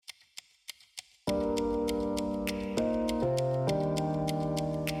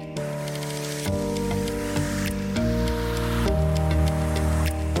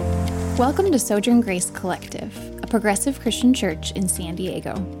Welcome to Sojourn Grace Collective, a progressive Christian church in San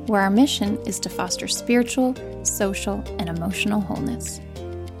Diego, where our mission is to foster spiritual, social, and emotional wholeness.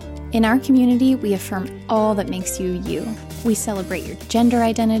 In our community, we affirm all that makes you you. We celebrate your gender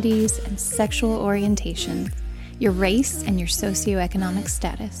identities and sexual orientations, your race and your socioeconomic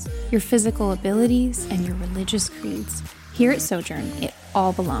status, your physical abilities and your religious creeds. Here at Sojourn, it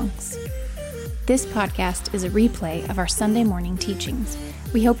all belongs. This podcast is a replay of our Sunday morning teachings.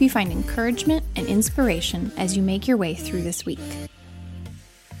 We hope you find encouragement and inspiration as you make your way through this week.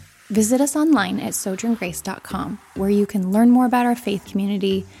 Visit us online at sojourngrace.com, where you can learn more about our faith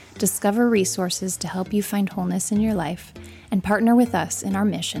community, discover resources to help you find wholeness in your life, and partner with us in our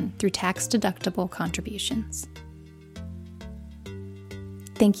mission through tax-deductible contributions.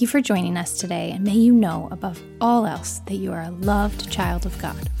 Thank you for joining us today, and may you know above all else that you are a loved child of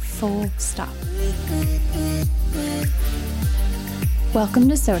God. Full stop. Welcome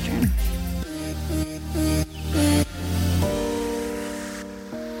to Sojourn.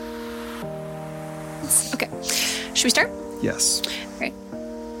 Okay, should we start? Yes. All right.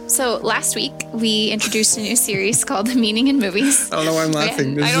 So last week we introduced a new series called The Meaning in Movies. I don't know why I'm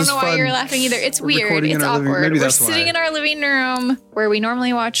laughing. I don't know why you're laughing either. It's weird. It's awkward. We're sitting in our living room where we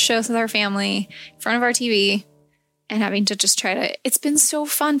normally watch shows with our family in front of our TV and having to just try to... It's been so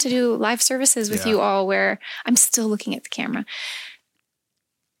fun to do live services with you all where I'm still looking at the camera.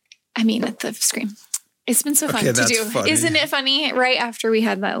 I mean, at the screen. It's been so fun to do. Funny. Isn't it funny? Right after we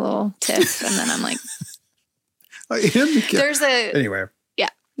had that little tiff, and then I'm like... Anyway. Yeah.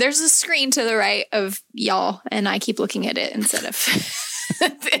 There's a screen to the right of y'all, and I keep looking at it instead of...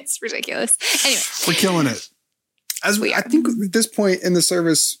 It's ridiculous. Anyway. We're killing it. I think at this point in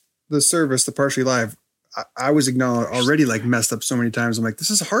the partially live, I was already like messed up so many times. I'm like,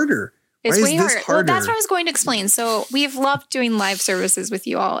 this is harder. It's way harder. Well, that's what I was going to explain. So we've loved doing live services with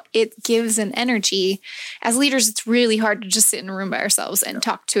you all. It gives an energy. As leaders, it's really hard to just sit in a room by ourselves and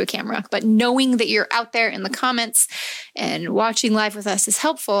talk to a camera. But knowing that you're out there in the comments and watching live with us is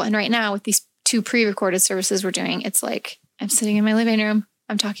helpful. And right now with these 2 pre-recorded services we're doing, it's like I'm sitting in my living room.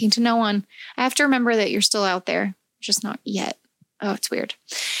 I'm talking to no one. I have to remember that you're still out there, just not yet. Oh, it's weird.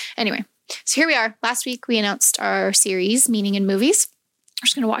 Anyway, so here we are. Last week we announced our series, Meaning in Movies. We're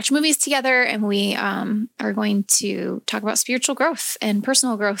just going to watch movies together, and we are going to talk about spiritual growth and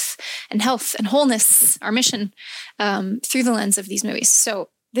personal growth and health and wholeness, our mission, through the lens of these movies. So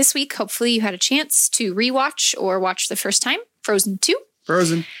this week, hopefully you had a chance to rewatch or watch the first time, Frozen 2.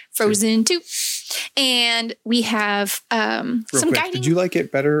 Frozen 2. And we have some guiding... Did you like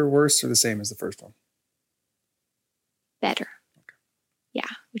it better or worse or the same as the first one? Better. Okay. Yeah,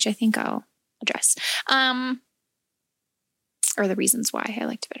 which I think I'll address. Or the reasons why I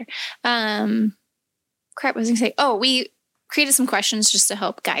liked it better. What was I going to say? Oh, we created some questions just to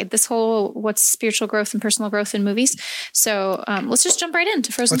help guide this whole what's spiritual growth and personal growth in movies. So let's just jump right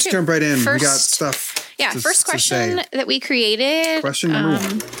into Frozen 2. Let's jump right in. We got stuff. Yeah, first question that we created. Question number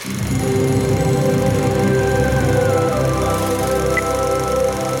 1.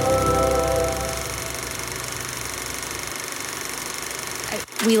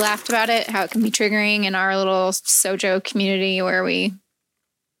 We laughed about it, how it can be triggering in our little Sojo community where we,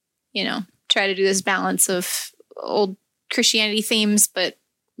 try to do this balance of old Christianity themes, but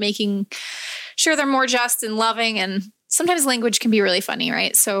making sure they're more just and loving. And sometimes language can be really funny,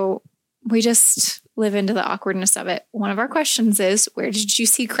 right? So we just live into the awkwardness of it. One of our questions is, where did you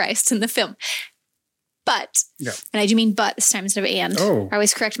see Christ in the film? But, and I do mean but this time instead of and. Oh. I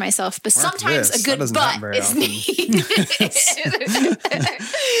always correct myself. But sometimes a good but is needed.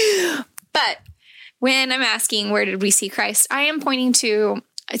 But when I'm asking, where did we see Christ? I am pointing to,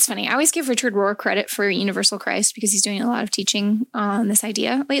 it's funny, I always give Richard Rohr credit for Universal Christ because he's doing a lot of teaching on this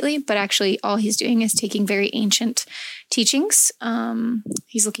idea lately. But actually all he's doing is taking very ancient teachings.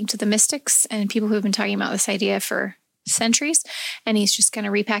 He's looking to the mystics and people who have been talking about this idea for centuries, and he's just kind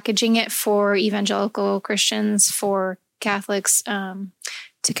of repackaging it for evangelical Christians, for Catholics,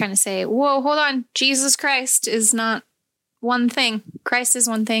 to kind of say, whoa, hold on, Jesus Christ is not one thing. Christ is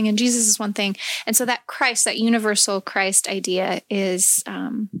one thing and Jesus is one thing. And so that Christ, that universal Christ idea is,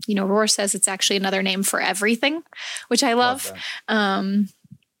 Rohr says it's actually another name for everything, which I love. I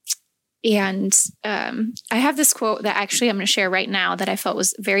have this quote that actually I'm going to share right now that I felt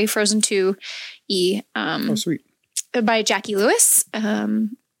was very Frozen 2-y. Oh, sweet. By Jackie Lewis,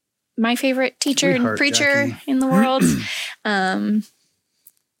 my favorite teacher and preacher in the world.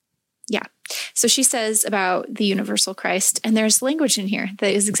 So she says about the universal Christ, and there's language in here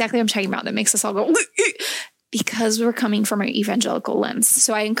that is exactly what I'm talking about that makes us all go, because we're coming from an evangelical lens.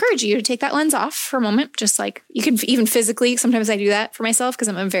 So I encourage you to take that lens off for a moment. Just like you can even physically, sometimes I do that for myself because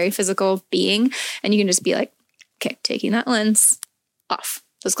I'm a very physical being. And you can just be like, okay, taking that lens off.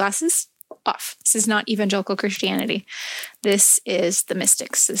 Those glasses off. This is not evangelical Christianity. This is the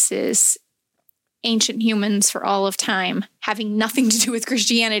mystics. This is ancient humans for all of time, having nothing to do with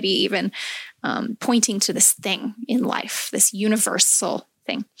Christianity even, pointing to this thing in life, this universal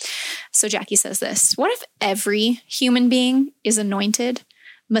thing. So Jackie says this: what if every human being is anointed,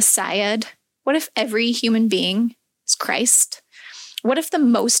 messiahed? What if every human being is Christ? What if the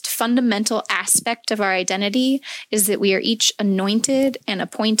most fundamental aspect of our identity is that we are each anointed and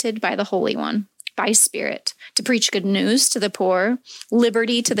appointed by the Holy One, by Spirit, to preach good news to the poor,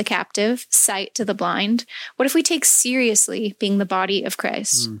 liberty to the captive, sight to the blind? What if we take seriously being the body of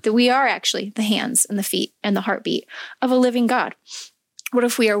Christ, that we are actually the hands and the feet and the heartbeat of a living God? What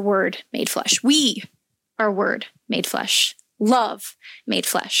if we are Word made flesh? We are Word made flesh, love made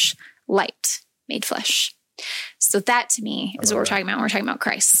flesh, light made flesh. So that to me is what we're talking about. We're talking about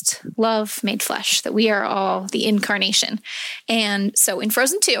Christ, love made flesh, that we are all the incarnation. And so in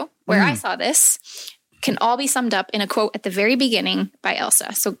Frozen 2, where I saw this, can all be summed up in a quote at the very beginning by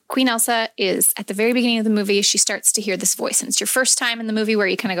Elsa. So Queen Elsa is at the very beginning of the movie. She starts to hear this voice, and it's your first time in the movie where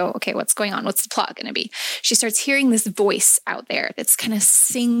you kind of go, okay, what's going on? What's the plot going to be? She starts hearing this voice out there that's kind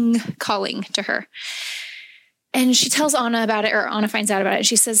of calling to her. And she tells Anna about it, or Anna finds out about it. And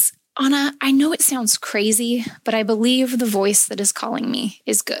she says, Anna, I know it sounds crazy, but I believe the voice that is calling me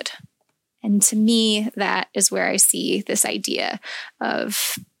is good. And to me, that is where I see this idea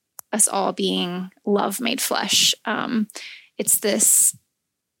of us all being love made flesh. It's this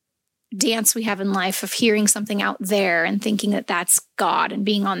dance we have in life of hearing something out there and thinking that that's God and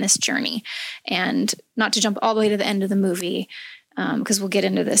being on this journey. And not to jump all the way to the end of the movie, because we'll get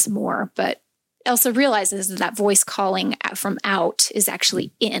into this more, but Elsa realizes that voice calling from out is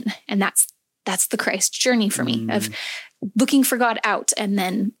actually in. And that's the Christ journey for me, of looking for God out, and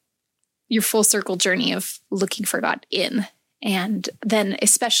then your full circle journey of looking for God in. And then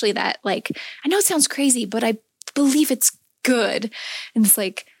especially that, like, I know it sounds crazy, but I believe it's good. And it's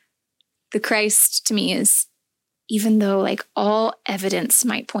like the Christ to me is, even though like all evidence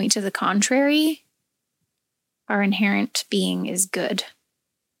might point to the contrary, our inherent being is good,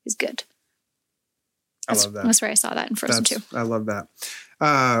 I love that. That's where I saw that in Frozen 2. I love that.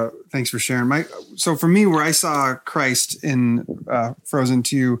 Thanks for sharing. So for me, where I saw Christ in Frozen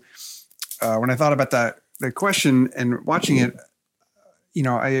 2, when I thought about the question and watching it,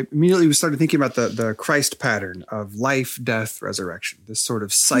 I immediately started thinking about the Christ pattern of life, death, resurrection, this sort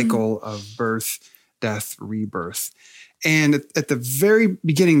of cycle of birth, death, rebirth. And at the very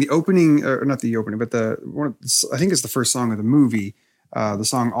beginning, the opening, or not the opening, but I think it's the first song of the movie, the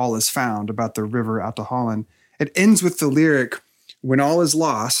song All Is Found, about the river out to Holland. It ends with the lyric, when all is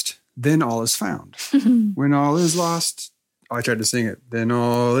lost, then all is found. When all is lost. Oh, I tried to sing it. Then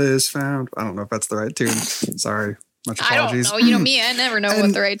all is found. I don't know if that's the right tune. Sorry. Much apologies. I don't know. You know me. I never know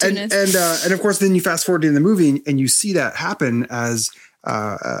what the right tune is. And of course, then you fast forward in the movie and you see that happen as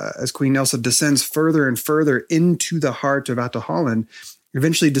Queen Elsa descends further and further into the heart of Ata Holland,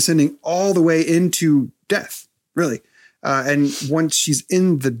 eventually descending all the way into death, really. And once she's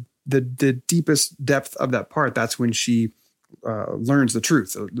in the deepest depth of that part, that's when she learns the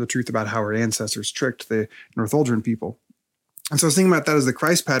truth about how her ancestors tricked the Northuldren people. And so I was thinking about that as the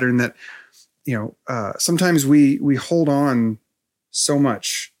Christ pattern, that, sometimes we hold on so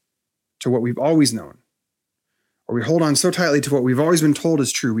much to what we've always known, or we hold on so tightly to what we've always been told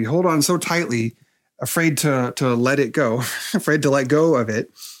is true. We hold on so tightly, afraid to let it go, afraid to let go of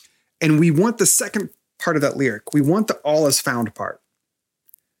it. And we want the second part of that lyric. We want the all is found part.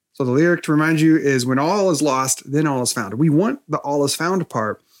 So the lyric, to remind you, is when all is lost, then all is found. We want the all is found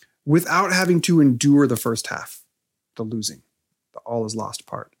part without having to endure the first half, the losing, the all is lost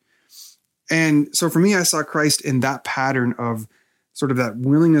part. And so for me, I saw Christ in that pattern of sort of that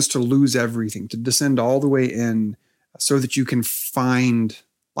willingness to lose everything, to descend all the way in so that you can find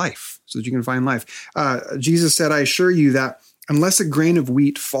life, Jesus said, I assure you that unless a grain of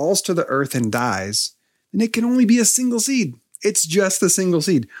wheat falls to the earth and dies, then it can only be a single seed. It's just a single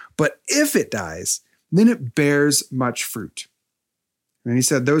seed. But if it dies, then it bears much fruit. And he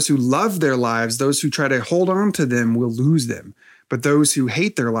said, those who love their lives, those who try to hold on to them will lose them. But those who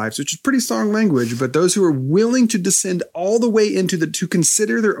hate their lives, which is pretty strong language, but those who are willing to descend all the way to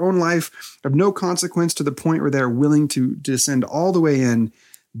consider their own life of no consequence to the point where they're willing to descend all the way in,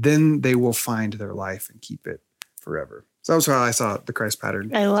 then they will find their life and keep it forever. So that was how I saw the Christ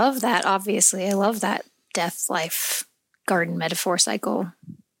pattern. I love that, obviously. I love that death, life, garden metaphor cycle.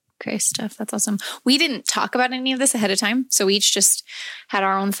 Christ stuff. That's awesome. We didn't talk about any of this ahead of time. So we each just had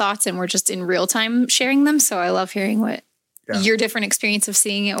our own thoughts and we're just in real time sharing them. So I love hearing what your different experience of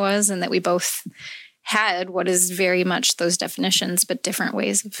seeing it was, and that we both had what is very much those definitions, but different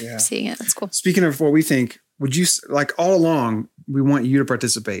ways of seeing it. That's cool. Speaking of what we think, would you, like, all along, we want you to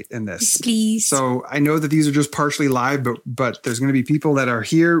participate in this. Please. So I know that these are just partially live, but there's going to be people that are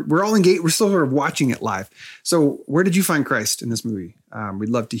here. We're all engaged. We're still sort of watching it live. So where did you find Christ in this movie? We'd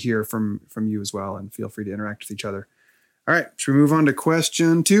love to hear from you as well, and feel free to interact with each other. All right. Should we move on to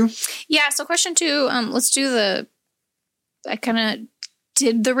question 2? Yeah. So question 2, let's do I kind of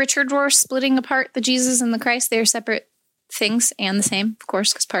did the Richard Rohr splitting apart the Jesus and the Christ. They're separate things and the same, of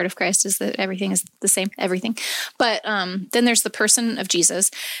course, because part of Christ is that everything is the same, everything. But then there's the person of Jesus.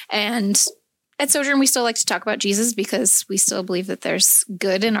 And at Sojourn, we still like to talk about Jesus because we still believe that there's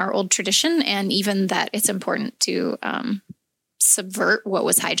good in our old tradition, and even that it's important to subvert what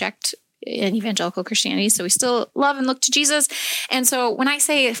was hijacked in evangelical Christianity. So we still love and look to Jesus. And so when I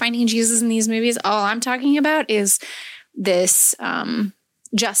say finding Jesus in these movies, all I'm talking about is this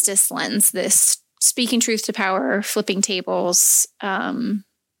justice lens, this speaking truth to power, flipping tables,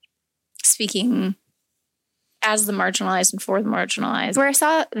 speaking as the marginalized and for the marginalized. Where I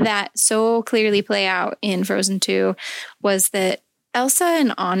saw that so clearly play out in Frozen 2 was that Elsa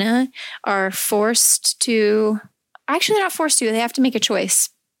and Anna are forced to, actually they're not forced to, they have to make a choice.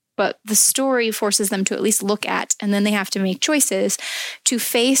 But the story forces them to at least look at, and then they have to make choices to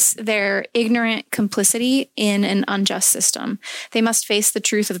face their ignorant complicity in an unjust system. They must face the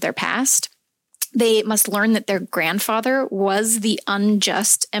truth of their past. They must learn that their grandfather was the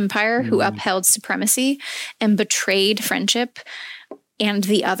unjust empire who upheld supremacy and betrayed friendship and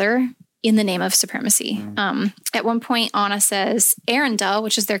the other in the name of supremacy. At one point, Anna says Arendelle,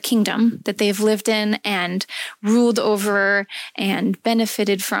 which is their kingdom that they've lived in and ruled over and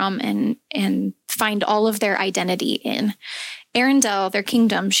benefited from and find all of their identity in. Arendelle, their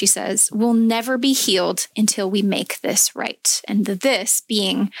kingdom, she says, will never be healed until we make this right. And this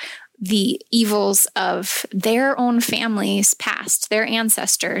being the evils of their own families past, their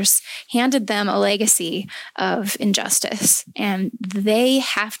ancestors, handed them a legacy of injustice. And they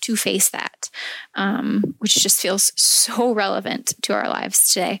have to face that, which just feels so relevant to our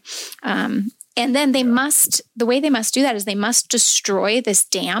lives today. And then the way they must do that is they must destroy this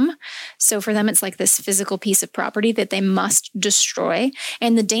dam. So for them, it's like this physical piece of property that they must destroy.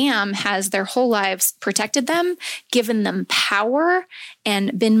 And the dam has their whole lives protected them, given them power,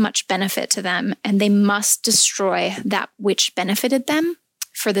 and been much benefit to them. And they must destroy that which benefited them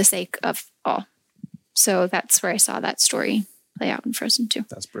for the sake of all. So that's where I saw that story play out in Frozen 2.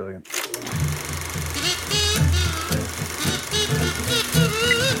 That's brilliant.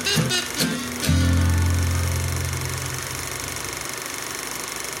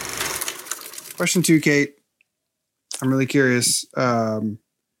 Question 2, Kate. I'm really curious. Again,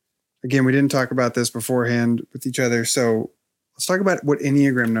 we didn't talk about this beforehand with each other. So let's talk about what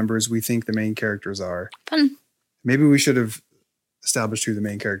Enneagram numbers we think the main characters are. Fun. Maybe we should have established who the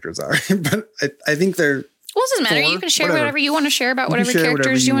main characters are. But I think they're... Well, it doesn't matter. You can share whatever you want to share about whatever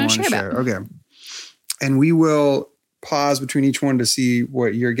characters you want to share about. Okay. And we will pause between each one to see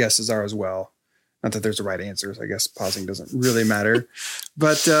what your guesses are as well. Not that there's a right answer. I guess pausing doesn't really matter.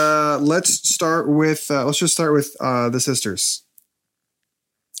 But let's just start with the sisters.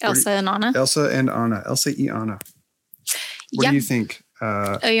 Elsa and Anna. Elsa and Anna. Elsa y Anna. What do you think? You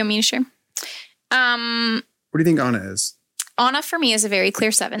want me to share? What do you think Anna is? Anna for me is a very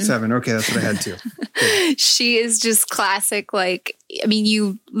clear 7. 7. Okay, that's what I had too. She is just classic. Like, I mean,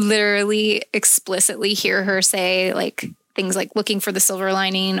 you literally explicitly hear her say like things like looking for the silver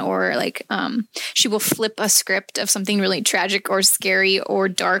lining, or like she will flip a script of something really tragic or scary or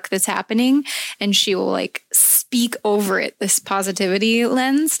dark that's happening, and she will like speak over it, this positivity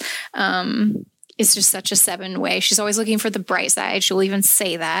lens. It's just such a 7 way. She's always looking for the bright side. She'll even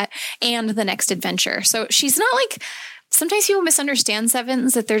say that, and the next adventure. So she's not like, sometimes people misunderstand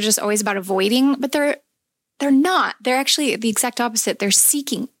 7s that they're just always about avoiding, but they're not. They're actually the exact opposite. They're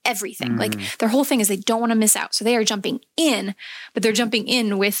seeking everything. Like their whole thing is they don't want to miss out. So they are jumping in, but they're jumping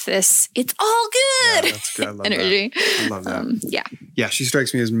in with this, it's all good, that's good. I love energy. That. I love that. Yeah, she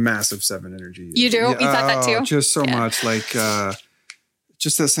strikes me as massive 7 energy. You do? Yeah. You thought that too? Just so much. Like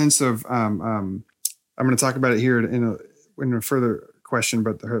just that sense of, I'm going to talk about it here in a further question,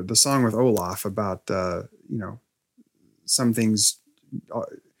 but the song with Olaf about, some things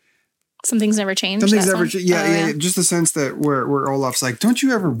never change. Some things never change. Yeah, just the sense that where Olaf's like, don't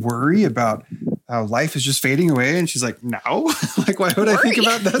you ever worry about how life is just fading away. And she's like, no, like, why would I think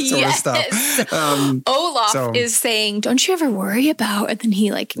about that sort of stuff? Olaf is saying, don't you ever worry about, and then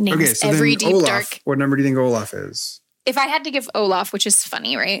he like names every deep Olaf, dark. What number do you think Olaf is? If I had to give Olaf, which is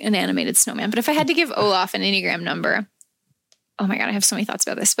funny, right? An animated snowman. But if I had to give Olaf an Enneagram number, oh my God, I have so many thoughts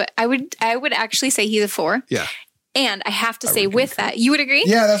about this, but I would actually say he's a 4. Yeah. And I have to say with that, you would agree?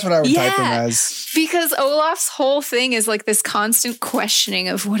 Yeah, that's what I would type him as. Because Olaf's whole thing is like this constant questioning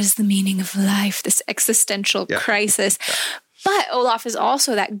of what is the meaning of life, this existential crisis. Yeah. But Olaf is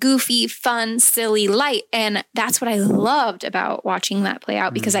also that goofy, fun, silly light. And that's what I loved about watching that play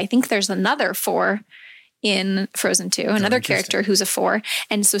out, because I think there's another 4 in Frozen 2, another character who's a 4.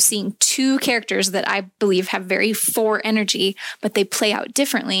 And so seeing 2 characters that I believe have very 4 energy, but they play out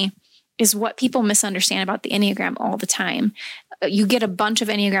differently, is what people misunderstand about the Enneagram all the time. You get a bunch of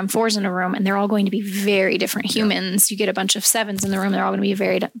Enneagram 4s in a room and they're all going to be very different humans. You get a bunch of 7s in the room, they're all going to be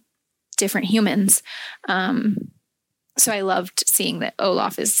very different humans. So I loved seeing that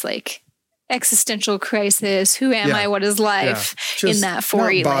Olaf is like existential crisis. Who am I? What is life? In that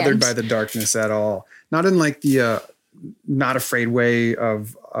 4 not bothered by the darkness at all. Not in like the not afraid way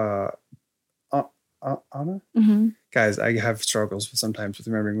of Anna? Mm-hmm. Guys, I have struggles sometimes with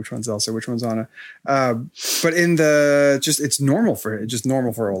remembering which one's Elsa, which one's Anna. But in it's normal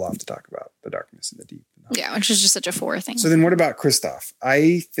for Olaf to talk about the darkness and the deep. Yeah, which is just such a 4 thing. So then what about Kristoff?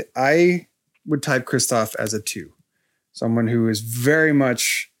 I would type Kristoff as a 2. Someone who is very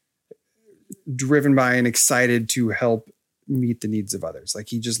much driven by and excited to help meet the needs of others. Like,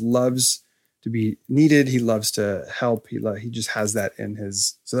 he just loves to be needed. He loves to help. He just has that in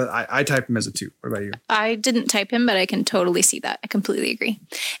his, so that I type him as a 2. What about you? I didn't type him, but I can totally see that. I completely agree.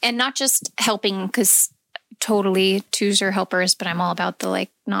 And not just helping, because totally 2s are helpers, but I'm all about the like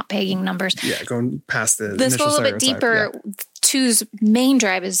not pegging numbers. Yeah, going past the Let's go a little bit deeper. Yeah. 2's main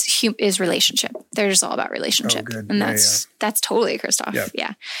drive is relationship. They're just all about relationship. Oh, and that's totally Kristoff. Yep.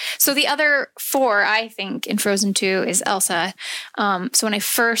 Yeah. So the other 4, I think, in Frozen 2 is Elsa. So when I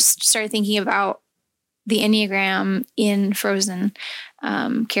first started thinking about the Enneagram in Frozen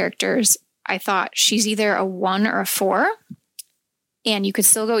characters, I thought she's either a 1 or a 4. And you could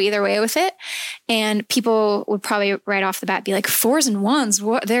still go either way with it. And people would probably right off the bat be like, 4s and 1s,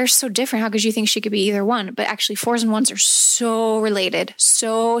 what? They're so different. How could you think she could be either one? But actually 4s and 1s are so related,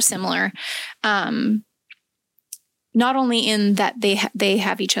 so similar. Not only in that they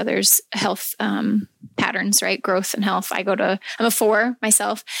have each other's health patterns, right? Growth and health. I'm a 4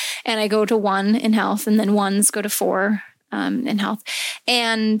 myself, and I go to 1 in health, and then 1s go to 4 in health.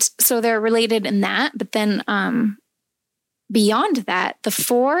 And so they're related in that. But then beyond that, the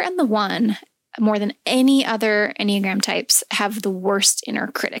 4 and the 1, more than any other Enneagram types, have the worst inner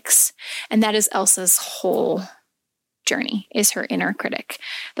critics. And that is Elsa's whole journey, is her inner critic.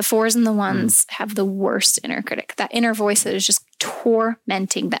 The 4s and the 1s have the worst inner critic. That inner voice that is just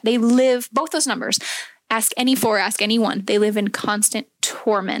tormenting, that they live, both those numbers, ask any 4, ask any 1, they live in constant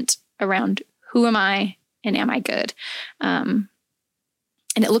torment around who am I and am I good? And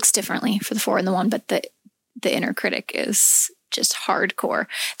it looks differently for the 4 and the 1, but the inner critic is just hardcore.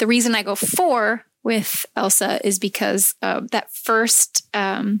 The reason I go 4 with Elsa is because that first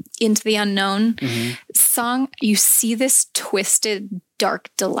Into the Unknown song, you see this twisted, dark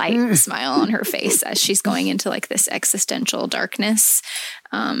delight smile on her face as she's going into like this existential darkness.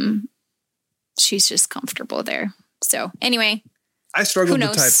 She's just comfortable there. So anyway, I struggled to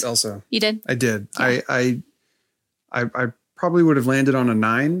type Elsa. You did? I did. Yeah. I probably would have landed on a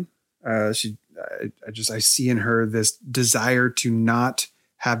 9. I see in her this desire to not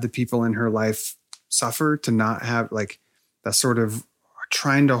have the people in her life suffer, to not have like that sort of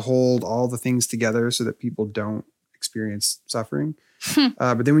trying to hold all the things together so that people don't experience suffering.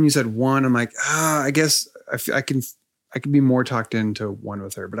 But then when you said 1, I'm like, I guess I can be more talked into 1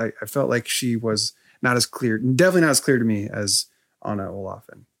 with her. But I felt like she was not as clear, definitely not as clear to me as Anna, Olaf,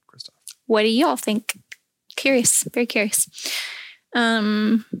 and Kristoff. What do y'all think? Curious, very curious.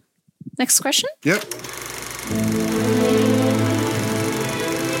 Next question? Yep.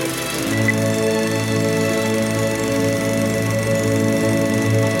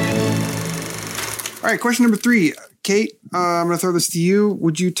 All right, question number 3. Kate, I'm going to throw this to you.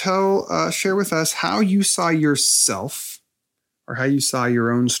 Would you share with us how you saw yourself, or how you saw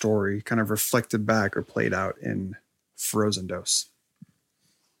your own story kind of reflected back or played out in Frozen Dose?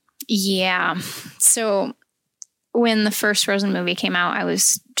 Yeah. So when the first Frozen movie came out, I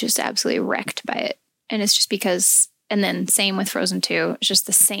was just absolutely wrecked by it. And it's just because, and then same with Frozen 2, it's just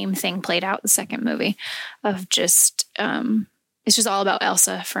the same thing played out the second movie of just, it's just all about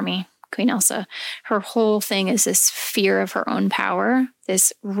Elsa for me. Queen Elsa. Her whole thing is this fear of her own power,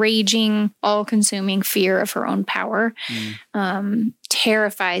 this raging, all-consuming fear of her own power,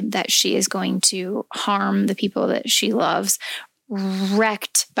 terrified that she is going to harm the people that she loves,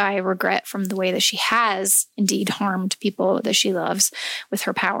 wrecked by regret from the way that she has indeed harmed people that she loves with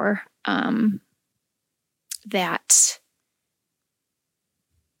her power. That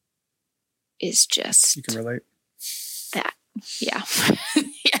is just... You can relate. That. Yeah.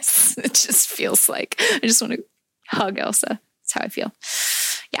 Yes. It just feels like I just want to hug Elsa. That's how I feel.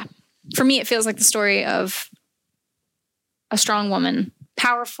 Yeah. For me, it feels like the story of a strong woman,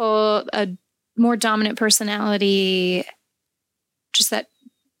 powerful, a more dominant personality, just that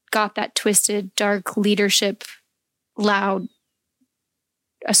got that twisted, dark leadership, loud,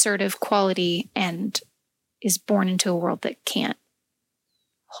 assertive quality, and is born into a world that can't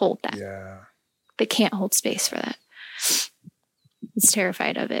hold that. Yeah. That can't hold space for that. It's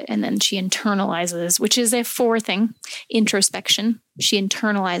terrified of it. And then she internalizes, which is a fourth thing, introspection. She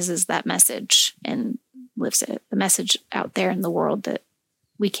internalizes that message and lives it. The message out there in the world that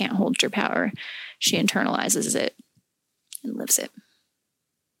we can't hold your power. She internalizes it and lives it.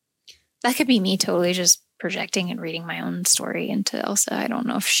 That could be me totally just projecting and reading my own story into Elsa. I don't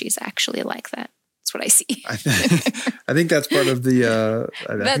know if she's actually like that. That's what I see. I think that's part of the.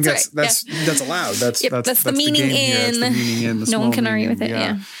 That's allowed. That's the meaning in. The meaning in. No one can argue with it.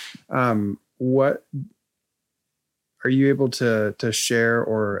 Yeah. What are you able to share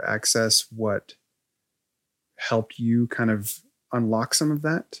or access? What helped you kind of unlock some of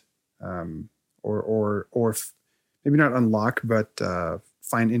that, or maybe not unlock, but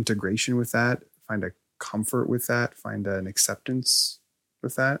find integration with that, find a comfort with that, find an acceptance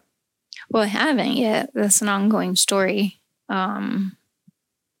with that? Well, I haven't yet. That's an ongoing story. I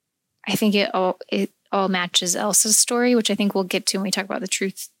think it all matches Elsa's story, which I think we'll get to when we talk about the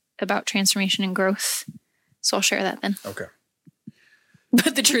truth about transformation and growth. So I'll share that then. Okay.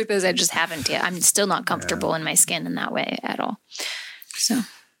 But the truth is I just haven't yet. I'm still not comfortable in my skin in that way at all. So,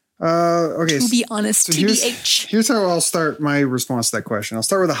 okay. To be honest, so TBH. Here's how I'll start my response to that question. I'll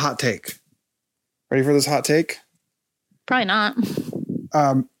start with a hot take. Ready for this hot take? Probably not.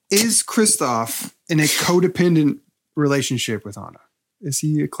 Is Kristoff in a codependent relationship with Anna? Is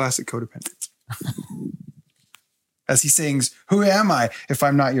he a classic codependent? As he sings, "Who am I if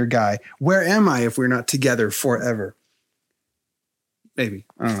I'm not your guy? Where am I if we're not together forever?" Maybe.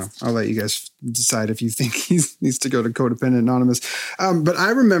 I don't know. I'll let you guys decide if you think he needs to go to Codependent Anonymous. But I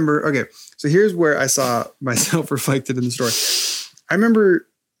remember, okay, so here's where I saw myself reflected in the story. I remember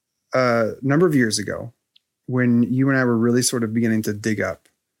a number of years ago when you and I were really sort of beginning to dig up,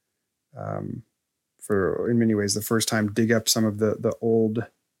 for, in many ways, the first time, dig up some of the old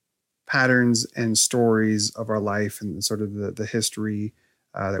patterns and stories of our life and sort of the history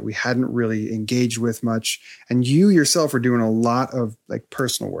that we hadn't really engaged with much. And you yourself were doing a lot of like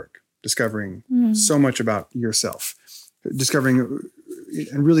personal work, discovering so much about yourself, discovering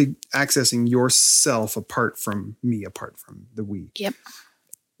and really accessing yourself apart from me, apart from the we. Yep.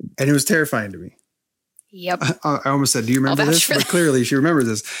 And it was terrifying to me. Yep. I almost said, do you remember this? But clearly she remembers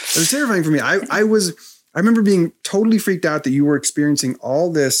this. It was terrifying for me. I remember being totally freaked out that you were experiencing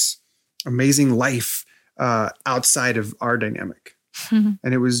all this amazing life outside of our dynamic. And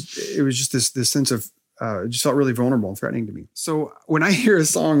it was just this sense of, it just felt really vulnerable and threatening to me. So when I hear a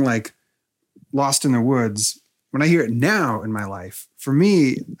song like Lost in the Woods, when I hear it now in my life, for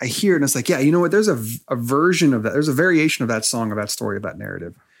me, I hear it and it's like, yeah, you know what? There's a version of that. There's a variation of that song, of that story, of that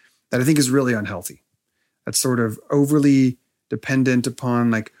narrative that I think is really unhealthy. That's sort of overly dependent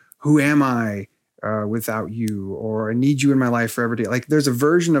upon like, who am I without you? Or I need you in my life forever. Like there's a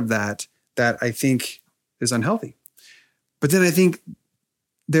version of that I think is unhealthy. But then I think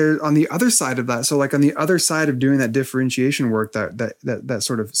there on the other side of that, so like on the other side of doing that differentiation work, that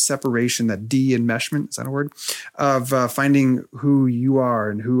sort of separation, that de-enmeshment, is that a word? Of finding who you are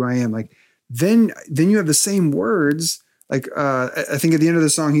and who I am. Like then you have the same words. Like I think at the end of the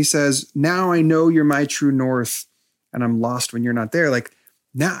song, he says, "Now I know you're my true north and I'm lost when you're not there." Like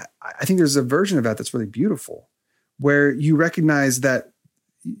now I think there's a version of that that's really beautiful, where you recognize that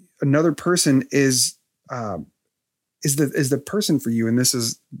another person is the person for you. And this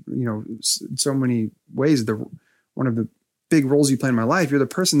is, you know, in so many ways, one of the big roles you play in my life. You're the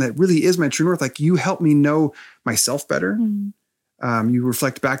person that really is my true north. Like you help me know myself better. You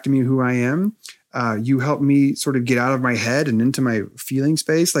reflect back to me who I am. You help me sort of get out of my head and into my feeling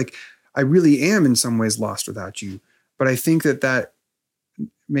space. Like I really am in some ways lost without you. But I think that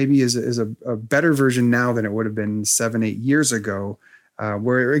maybe is a better version now than it would have been 7-8 years ago.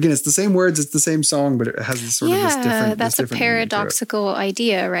 where again, it's the same words, it's the same song, but it has this sort of this different. That's this different a paradoxical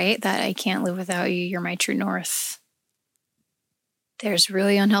idea, right? That I can't live without you. You're my true north. There's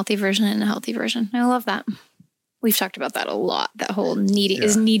really unhealthy version and a healthy version. I love that. We've talked about that a lot. That whole needing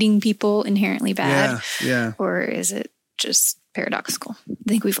is needing people inherently bad, or is it just paradoxical? I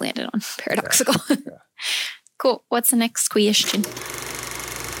think we've landed on paradoxical. Yeah. Cool. What's the next question?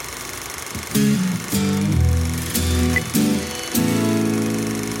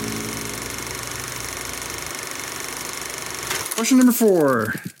 Question number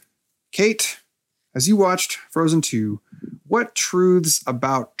 4. Kate, as you watched Frozen 2, what truths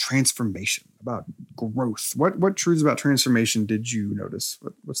about transformation, about growth, what truths about transformation did you notice?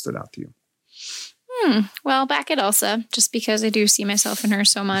 What stood out to you? Well, back at Elsa, just because I do see myself in her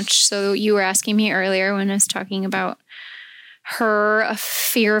so much. So you were asking me earlier when I was talking about her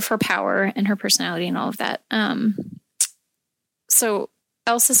fear of her power and her personality and all of that. So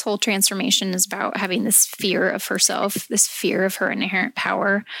Elsa's whole transformation is about having this fear of herself, this fear of her inherent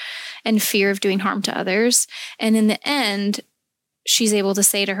power and fear of doing harm to others. And in the end, she's able to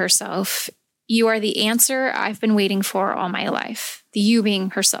say to herself, you are the answer I've been waiting for all my life. The you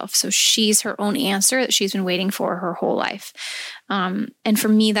being herself. So she's her own answer that she's been waiting for her whole life. And for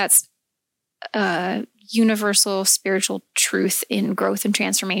me, that's a universal spiritual truth in growth and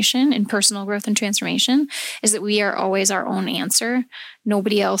transformation, in personal growth and transformation, is that we are always our own answer.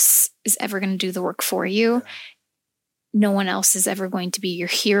 Nobody else is ever going to do the work for you. No one else is ever going to be your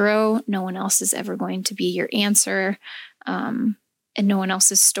hero. No one else is ever going to be your answer. And no one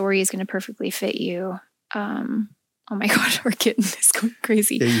else's story is going to perfectly fit you. Oh my God, our kitten is going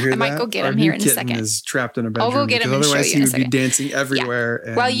crazy. Yeah, I might go get him here in a second. Is trapped in a bedroom. I'll go get him and show you in a second. Otherwise, he would be dancing everywhere. Yeah.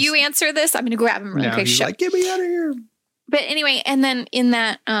 And while you answer this, I'm going to grab him really quick. He's like, get me out of here. But anyway, and then in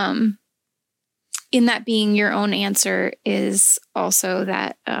that being your own answer is also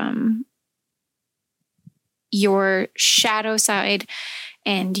that your shadow side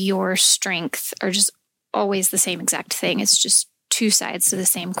and your strength are just always the same exact thing. It's just two sides to the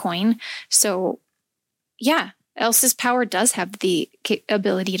same coin. So yeah, Elsa's power does have the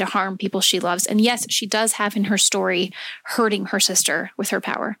ability to harm people she loves. And yes, she does have in her story hurting her sister with her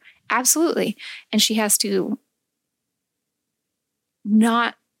power. Absolutely. And she has to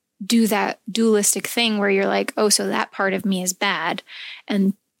not do that dualistic thing where you're like, oh, so that part of me is bad.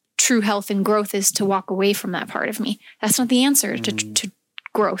 And true health and growth is to walk away from that part of me. That's not the answer to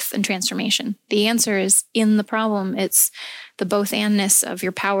growth and transformation. The answer is in the problem. It's the both andness of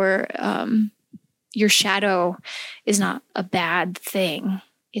your power. Your shadow is not a bad thing.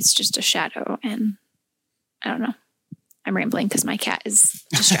 It's just a shadow. And I don't know. I'm rambling because my cat is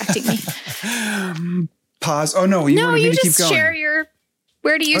distracting me. Pause. Oh no, you want me to keep going. Share your.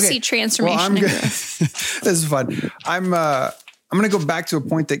 Where do you see transformation? Well, this is fun. I'm going to go back to a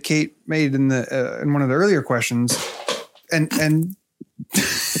point that Kate made in one of the earlier questions, and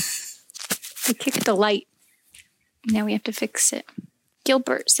we kicked the light. Now we have to fix it.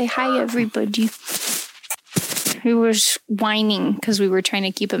 Gilbert, say hi, everybody. He was whining because we were trying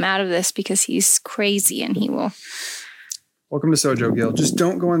to keep him out of this because he's crazy and he will. Welcome to Sojo, Gil. Just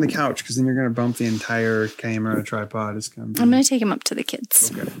don't go on the couch because then you're going to bump the entire camera tripod. It's gonna be... I'm going to take him up to the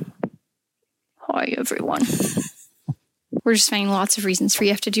kids. Okay. Hi, everyone. We're just finding lots of reasons for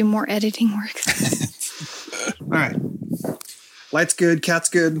you have to do more editing work. All right. Light's good. Cat's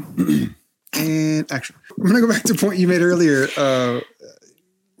good. And action. I'm going to go back to a point you made earlier.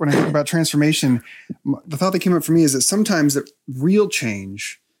 When I think about transformation, the thought that came up for me is that sometimes that real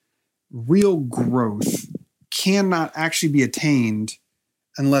change, real growth cannot actually be attained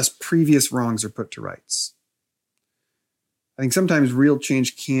unless previous wrongs are put to rights. I think sometimes real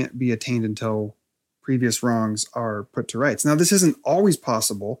change can't be attained until previous wrongs are put to rights. Now, this isn't always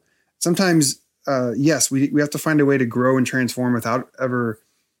possible. Sometimes, yes, we have to find a way to grow and transform without ever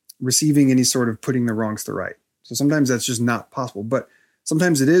receiving any sort of putting the wrongs to right. So sometimes that's just not possible, but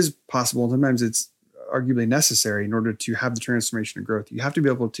sometimes it is possible. And sometimes it's arguably necessary in order to have the transformation and growth. You have to be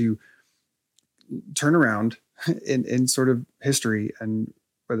able to turn around in sort of history, and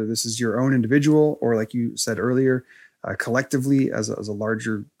whether this is your own individual or, like you said earlier, collectively as a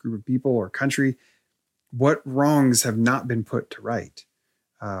larger group of people or country, what wrongs have not been put to right.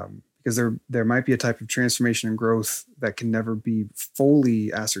 Because there might be a type of transformation and growth that can never be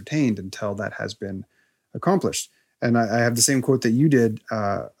fully ascertained until that has been accomplished. And I have the same quote that you did.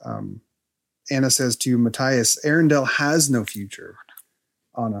 Anna says to Matthias, Arendelle has no future.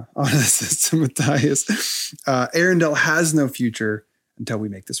 Anna says to Matthias, Arendelle has no future until we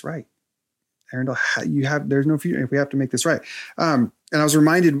make this right. Arendelle, there's no future if we have to make this right. And I was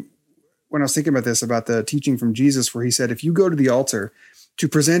reminded when I was thinking about this, about the teaching from Jesus, where he said, if you go to the altar to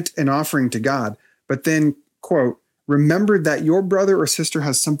present an offering to God, but then, quote, remember that your brother or sister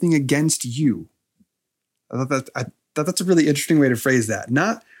has something against you. I thought that's a really interesting way to phrase that.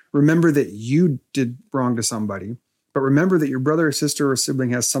 Not remember that you did wrong to somebody, but remember that your brother or sister or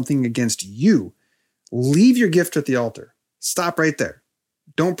sibling has something against you. Leave your gift at the altar. Stop right there.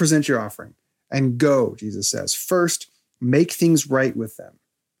 Don't present your offering and go, Jesus says. First, make things right with them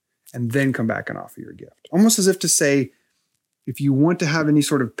and then come back and offer your gift. Almost as if to say, if you want to have any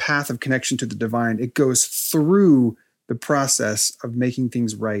sort of path of connection to the divine, it goes through the process of making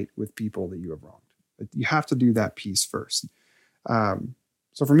things right with people that you have wronged. You have to do that piece first.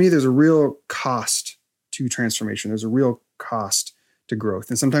 So for me, there's a real cost to transformation. There's a real cost to growth.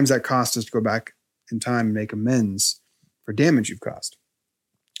 And sometimes that cost is to go back in time and make amends for damage you've caused.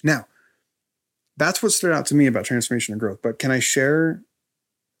 Now, that's what stood out to me about transformation and growth. But can I share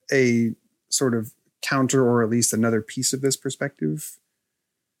a sort of counter, or at least another piece of this perspective?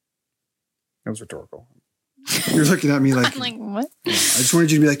 That was rhetorical. You're looking at me like, I'm like, what? I just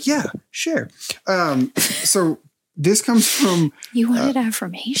wanted you to be like, yeah, share. So this comes from... You wanted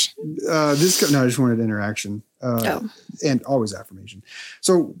affirmation? No, I just wanted interaction. And always affirmation.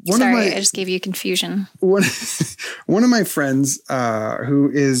 So I just gave you confusion. One of my friends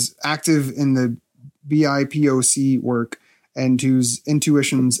who is active in the BIPOC work and whose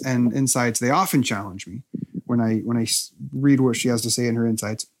intuitions and insights, they often challenge me when I read what she has to say in her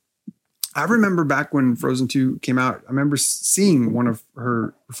insights. I remember back when Frozen 2 came out, I remember seeing one of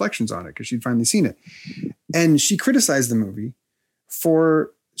her reflections on it because she'd finally seen it. And she criticized the movie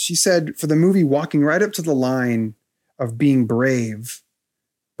she said, for the movie walking right up to the line of being brave,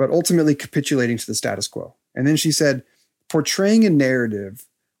 but ultimately capitulating to the status quo. And then she said, portraying a narrative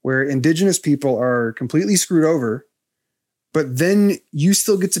where Indigenous people are completely screwed over, but then you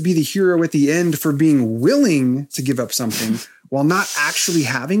still get to be the hero at the end for being willing to give up something while not actually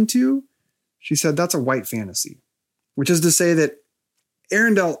having to. She said, that's a white fantasy, which is to say that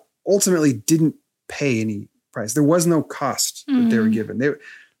Arendelle ultimately didn't pay any price. There was no cost that they were given.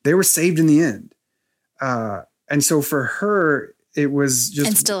 They were saved in the end. And so for her, it was just...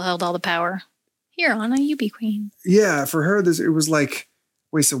 And still held all the power. Here, Anna, you be queen. Yeah, for her, it was like,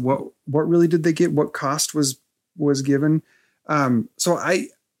 wait, so what really did they get? What cost was given? So I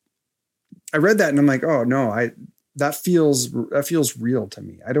read that and I'm like, oh no, that feels real to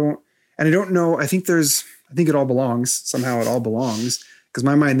me. I don't know. I think it all belongs. Somehow it all belongs. Because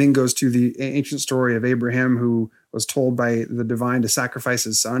my mind then goes to the ancient story of Abraham, who was told by the divine to sacrifice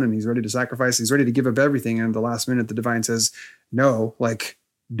his son, and he's ready to sacrifice. He's ready to give up everything. And at the last minute, the divine says, no,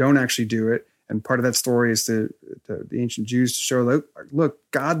 don't actually do it. And part of that story is to the ancient Jews to show,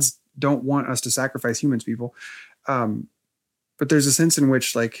 look, gods don't want us to sacrifice humans, people. But there's a sense in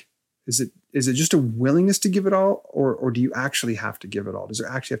which, is it just a willingness to give it all, or do you actually have to give it all? Does there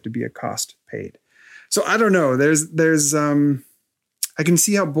actually have to be a cost paid? So I don't know. There's I can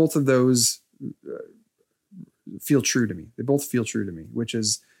see how both of those feel true to me. They both feel true to me, which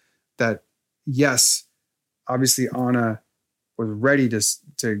is that, yes, obviously Anna was ready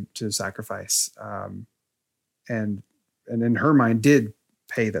to sacrifice, and in her mind did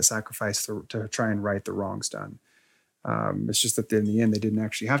pay that sacrifice to try and right the wrongs done. It's just that in the end they didn't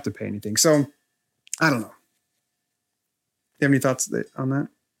actually have to pay anything. So I don't know. You have any thoughts on that?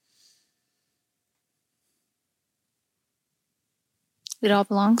 It all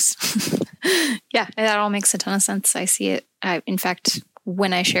belongs. Yeah, that all makes a ton of sense. I see it. In fact,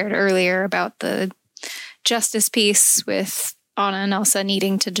 when I shared earlier about the justice piece with Anna and Elsa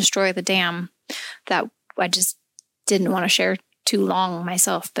needing to destroy the dam, that I just didn't want to share too long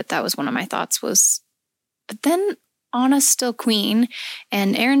myself, but that was one of my thoughts was, but then Anna's still queen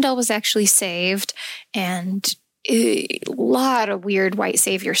and Arendelle was actually saved, and a lot of weird white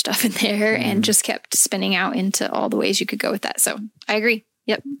savior stuff in there, and just kept spinning out into all the ways you could go with that. So I agree.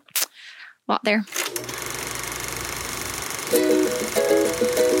 Yep. A lot there.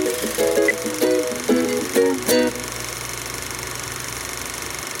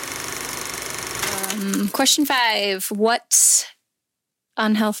 Question 5. What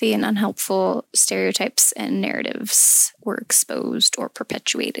unhealthy and unhelpful stereotypes and narratives were exposed or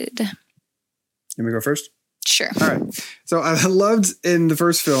perpetuated? Let me go first. Sure. All right. So I loved in the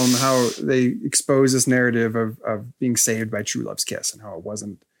first film how they exposed this narrative of being saved by true love's kiss, and how it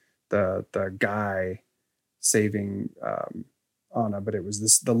wasn't the guy saving Anna, but it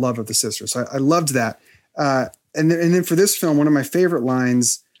was the love of the sister. So I loved that. And then for this film, one of my favorite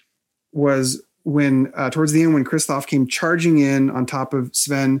lines was when towards the end, when Kristoff came charging in on top of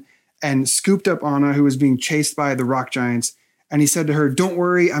Sven and scooped up Anna, who was being chased by the rock giants, And he said to her, "Don't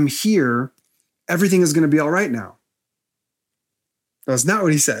worry, I'm here. Everything is going to be all right now." That's not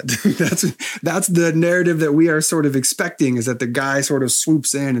what he said. That's the narrative that we are sort of expecting, is that the guy sort of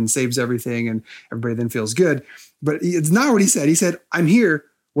swoops in and saves everything and everybody then feels good. But it's not what he said. He said, "I'm here.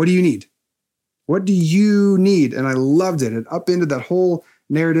 What do you need? What do you need?" And I loved it. It upended that whole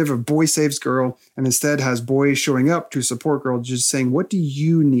narrative of boy saves girl, and instead has boy showing up to support girl, just saying, "What do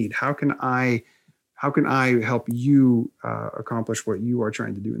you need? How can I help you accomplish what you are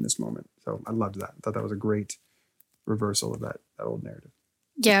trying to do in this moment?" So I loved that. I thought that was a great reversal of that old narrative.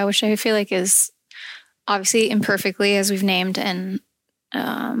 Yeah, which I feel like is obviously imperfectly, as we've named, and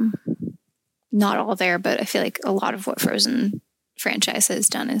not all there, but I feel like a lot of what Frozen franchise has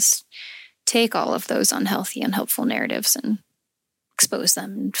done is take all of those unhealthy, unhelpful narratives and expose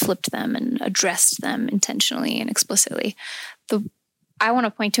them and flipped them and addressed them intentionally and explicitly. I want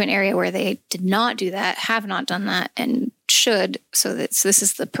to point to an area where they did not do that, have not done that, and should. So this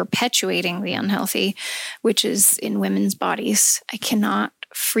is the perpetuating the unhealthy, which is in women's bodies. I cannot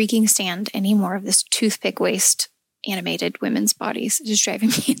freaking stand any more of this toothpick waste animated women's bodies. It's just driving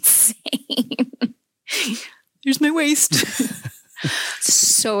me insane. Here's my waist.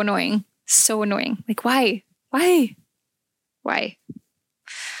 So annoying. So annoying. Like, why? Yeah, why?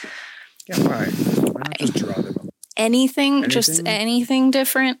 Why not just draw them up? Anything, just anything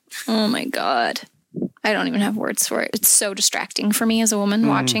different. Oh my God. I don't even have words for it. It's so distracting for me as a woman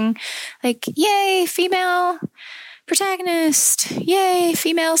watching, like, yay, female protagonist. Yay,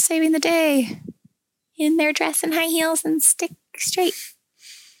 female saving the day in their dress and high heels and stick straight,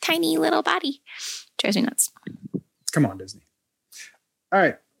 tiny little body. Drives me nuts. Come on, Disney. All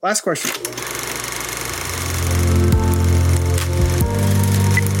right, last question.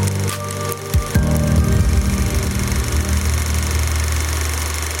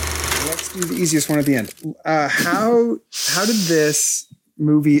 Let's do the easiest one at the end. How did this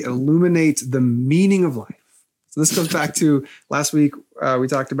movie illuminate the meaning of life? So this goes back to last week. We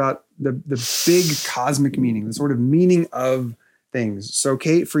talked about the big cosmic meaning, the sort of meaning of things. So,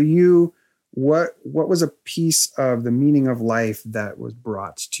 Kate, for you, what was a piece of the meaning of life that was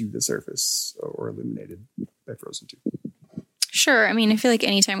brought to the surface or illuminated by Frozen 2? Sure. I mean, I feel like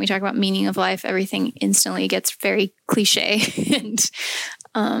anytime we talk about meaning of life, everything instantly gets very cliche and,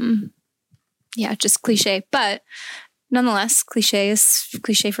 just cliche. But nonetheless, cliche is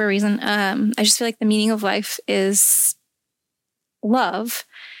cliche for a reason. I just feel like the meaning of life is love,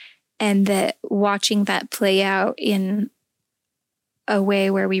 and that watching that play out in a way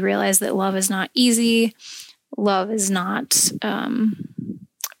where we realize that love is not easy, love is not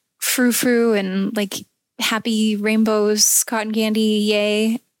frou-frou and like happy rainbows, cotton candy,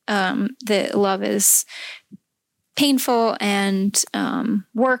 yay. That love is painful and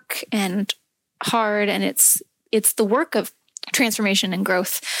work and hard, and it's the work of transformation and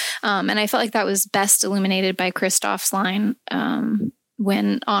growth. And I felt like that was best illuminated by Kristoff's line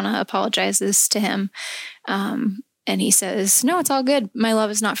when Anna apologizes to him. And he says, "No, it's all good. My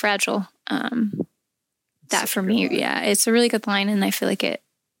love is not fragile." That for me, it's a really good line. And I feel like it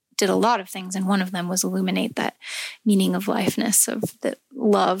did a lot of things. And one of them was illuminate that meaning of lifeness, of that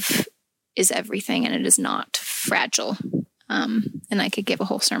love is everything and it is not fragile. And I could give a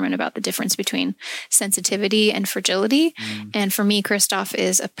whole sermon about the difference between sensitivity and fragility. And for me, Kristoff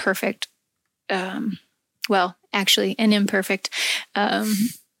is a perfect, actually an imperfect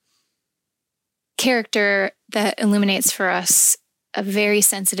character that illuminates for us a very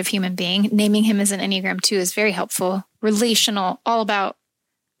sensitive human being. Naming him as an Enneagram 2 is very helpful. Relational, all about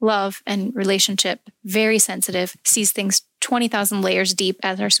love and relationship, very sensitive, sees things 20,000 layers deep,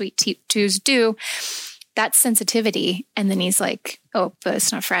 as our sweet twos do. That's sensitivity. And then he's like, "Oh, but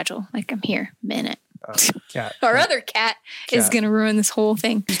it's not fragile. Like, I'm here, minute." Cat. Our other cat is going to ruin this whole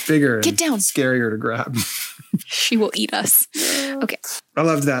thing. It's bigger. Get down. Scarier to grab. She will eat us. Okay. I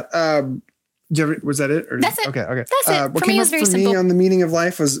loved that. Was that it? That's it. Okay. That's it. What for me, came it up was very for simple. me on the meaning of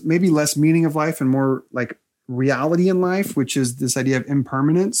life was maybe less meaning of life and more like reality in life, which is this idea of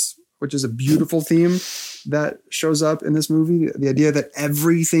impermanence, which is a beautiful theme that shows up in this movie. The idea that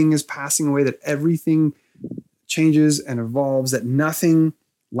everything is passing away, that everything changes and evolves, that nothing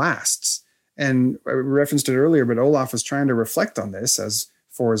lasts. And I referenced it earlier, but Olaf was trying to reflect on this, as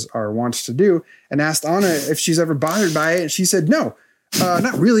fours are wont to do, and asked Anna if she's ever bothered by it. And she said, no,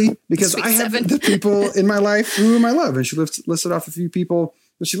 not really, because I have the people in my life whom I love. And she listed off a few people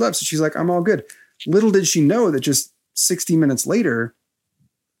that she loves. So she's like, I'm all good. Little did she know that just 60 minutes later,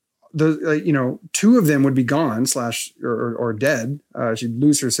 two of them would be gone or dead. She'd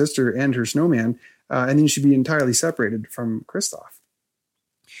lose her sister and her snowman. And then she'd be entirely separated from Kristoff.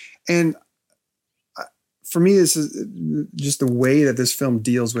 And for me, this is just the way that this film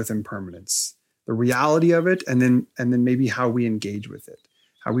deals with impermanence, the reality of it, and then maybe how we engage with it,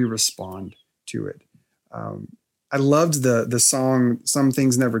 how we respond to it. I loved the song "Some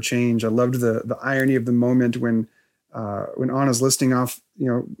Things Never Change." I loved the irony of the moment when Anna's listing off,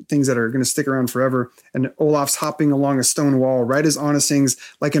 things that are going to stick around forever, and Olaf's hopping along a stone wall right as Anna sings,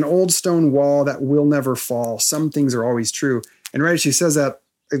 "Like an old stone wall that will never fall. Some things are always true." And right as she says that,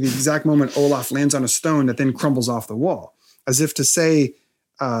 at the exact moment, Olaf lands on a stone that then crumbles off the wall, as if to say,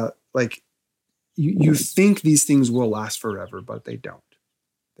 you think these things will last forever, but they don't.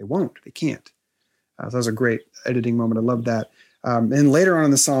 They won't. They can't. So that was a great editing moment. I love that. And later on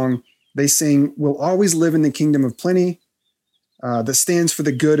in the song, they sing, "We'll always live in the kingdom of plenty that stands for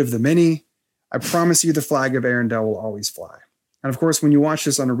the good of the many. I promise you the flag of Arendelle will always fly." And of course, when you watch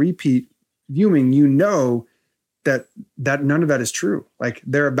this on a repeat viewing, you know that none of that is true. Like,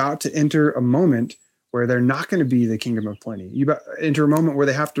 they're about to enter a moment where they're not going to be the kingdom of plenty. You enter a moment where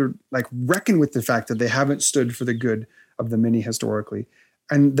they have to reckon with the fact that they haven't stood for the good of the many historically,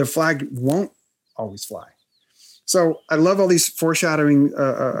 and the flag won't always fly. So I love all these foreshadowing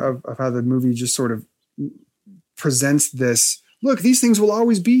of how the movie just sort of presents this, look, these things will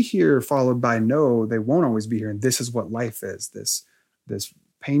always be here, followed by, no, they won't always be here. And this is what life is, this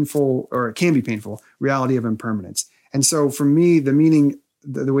painful, or it can be painful, reality of impermanence. And so for me, the meaning,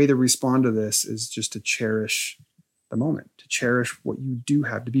 the way to respond to this is just to cherish the moment, to cherish what you do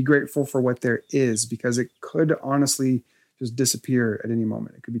have, to be grateful for what there is, because it could honestly just disappear at any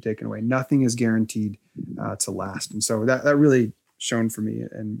moment. It could be taken away. Nothing is guaranteed to last. And so that really shone for me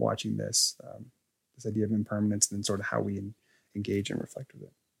in watching this idea of impermanence, and then sort of how we engage and reflect with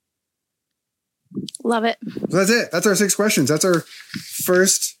it. Love it. So that's it. That's our 6 questions. That's our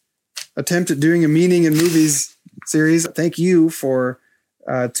first attempt at doing a meaning in movies series. Thank you for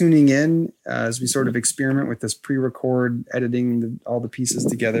tuning in as we sort of experiment with this pre-record, editing all the pieces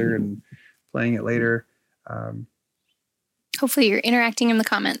together and playing it later. Hopefully you're interacting in the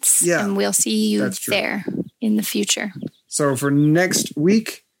comments. Yeah, and we'll see you there in the future. So for next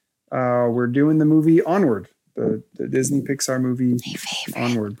week, we're doing the movie Onward, the Disney Pixar movie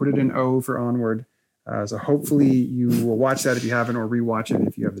Onward. Put it in O for Onward. So hopefully you will watch that if you haven't, or rewatch it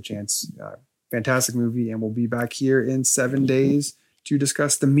if you have the chance. Fantastic movie. And we'll be back here in 7 days to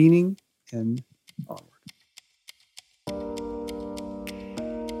discuss the meaning in Onward.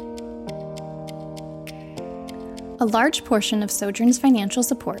 A large portion of Sojourn's financial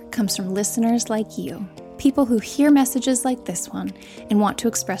support comes from listeners like you, people who hear messages like this one and want to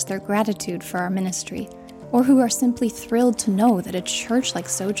express their gratitude for our ministry, or who are simply thrilled to know that a church like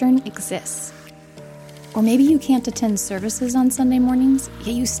Sojourn exists. Or maybe you can't attend services on Sunday mornings,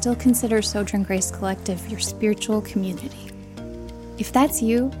 yet you still consider Sojourn Grace Collective your spiritual community. If that's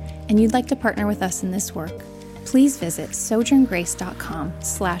you, and you'd like to partner with us in this work, please visit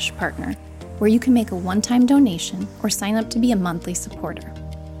sojourngrace.com/partner, where you can make a one-time donation or sign up to be a monthly supporter.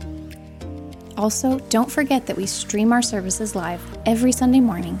 Also, don't forget that we stream our services live every Sunday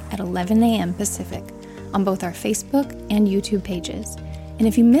morning at 11 a.m. Pacific on both our Facebook and YouTube pages. And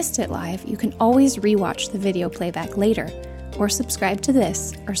if you missed it live, you can always rewatch the video playback later or subscribe to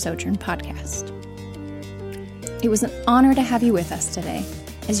this or Sojourn podcast. It was an honor to have you with us today.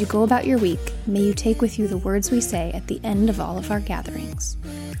 As you go about your week, may you take with you the words we say at the end of all of our gatherings.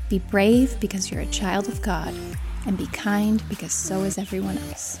 Be brave because you're a child of God, and be kind because so is everyone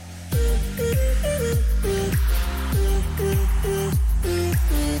else.